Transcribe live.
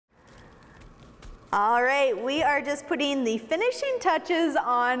All right, we are just putting the finishing touches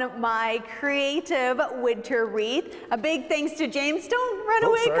on my creative winter wreath. A big thanks to James. Don't run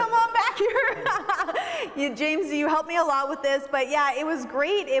away, sorry. come on back here. James, you helped me a lot with this, but yeah, it was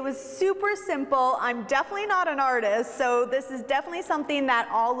great. It was super simple. I'm definitely not an artist, so this is definitely something that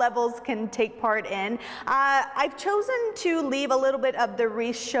all levels can take part in. I've chosen to leave a little bit of the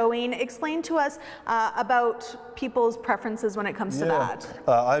wreath showing. Explain to us about people's preferences when it comes to that.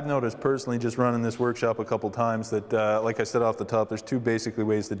 I've noticed personally, just running this workshop a couple times, that like I said off the top, there's two basically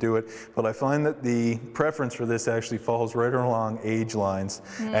ways to do it, but I find that the preference for this actually falls right along age lines.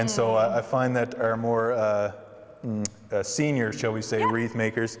 And so I find that our more senior, shall we say, wreath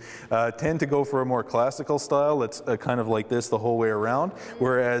makers tend to go for a more classical style that's kind of like this the whole way around,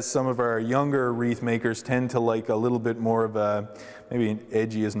 whereas some of our younger wreath makers tend to like a little bit more of a, maybe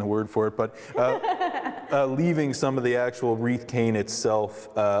edgy isn't the word for it, but leaving some of the actual wreath cane itself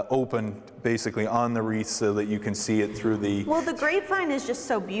open basically on the wreath so that you can see it through the... Well, the grapevine is just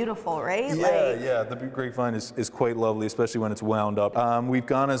so beautiful, right? Yeah, the grapevine is quite lovely, especially when it's wound up. We've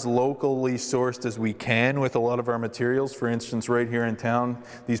gone as locally sourced as we can with a lot of our materials. For instance, right here in town,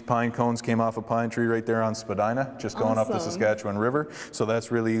 these pine cones came off a pine tree right there on Spadina, just going up the Saskatchewan River. So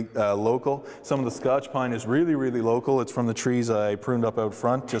that's really local. Some of the Scotch pine is really, really local. It's from the trees I pruned up out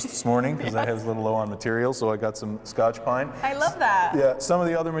front just this morning because I was a little low on material, so I got some Scotch pine. I love that. Yeah, some of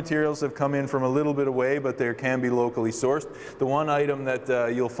the other materials have come in from a little bit away, but they can be locally sourced. The one item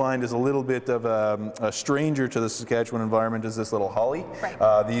that you'll find is a little bit of a stranger to the Saskatchewan environment is this little holly.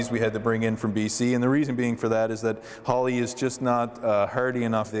 Right. These we had to bring in from BC, and the reason being for that is that holly is just not hardy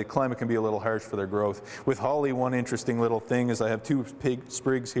enough. The climate can be a little harsh for their growth. With holly, one interesting little thing is I have two pig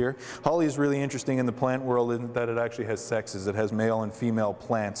sprigs here. Holly is really interesting in the plant world in that it actually has sexes. It has male and female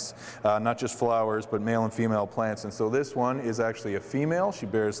plants, not just flowers, but male and female plants. And so this one is actually a female. She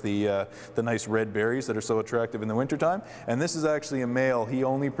bears the nice red berries that are so attractive in the wintertime. And this is actually a male. He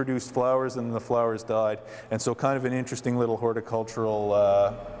only produced flowers and the flowers died. And so kind of an interesting little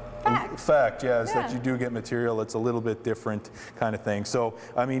horticultural fact, is that you do get material that's a little bit different kind of thing. So,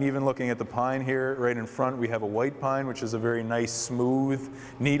 I mean, even looking at the pine here, right in front, we have a white pine, which is a very nice, smooth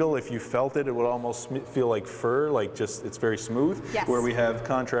needle. If you felt it, it would almost feel like fur, like just, it's very smooth. Yes. Where we have,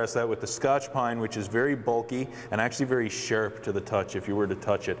 contrast that with the Scotch pine, which is very bulky and actually very sharp to the touch if you were to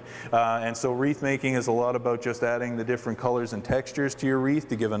touch it. And so wreath making is a lot about just adding the different colors and textures to your wreath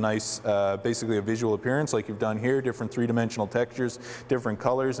to give a nice, basically a visual appearance like you've done here, different three-dimensional textures, different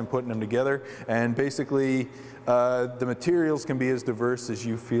colors, and putting them together. And basically the materials can be as diverse as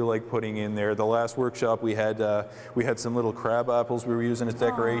you feel like putting in there. The last workshop we had some little crab apples we were using as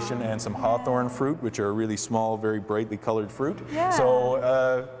decoration, and some hawthorn fruit, which are a really small, very brightly colored fruit.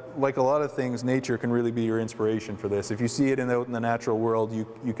 So like a lot of things, nature can really be your inspiration for this. If you see it out in the natural world,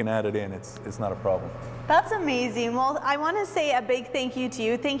 you can add it in. It's not a problem. That's amazing. Well, I want to say a big thank you to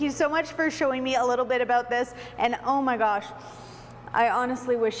you. Thank you so much for showing me a little bit about this. And oh my gosh, I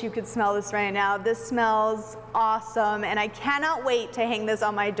honestly wish you could smell this right now. This smells awesome, and I cannot wait to hang this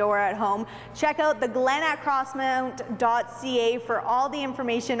on my door at home. Check out the Glen at crossmount.ca for all the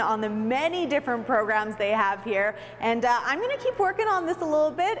information on the many different programs they have here. And I'm going to keep working on this a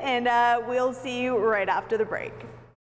little bit, and we'll see you right after the break.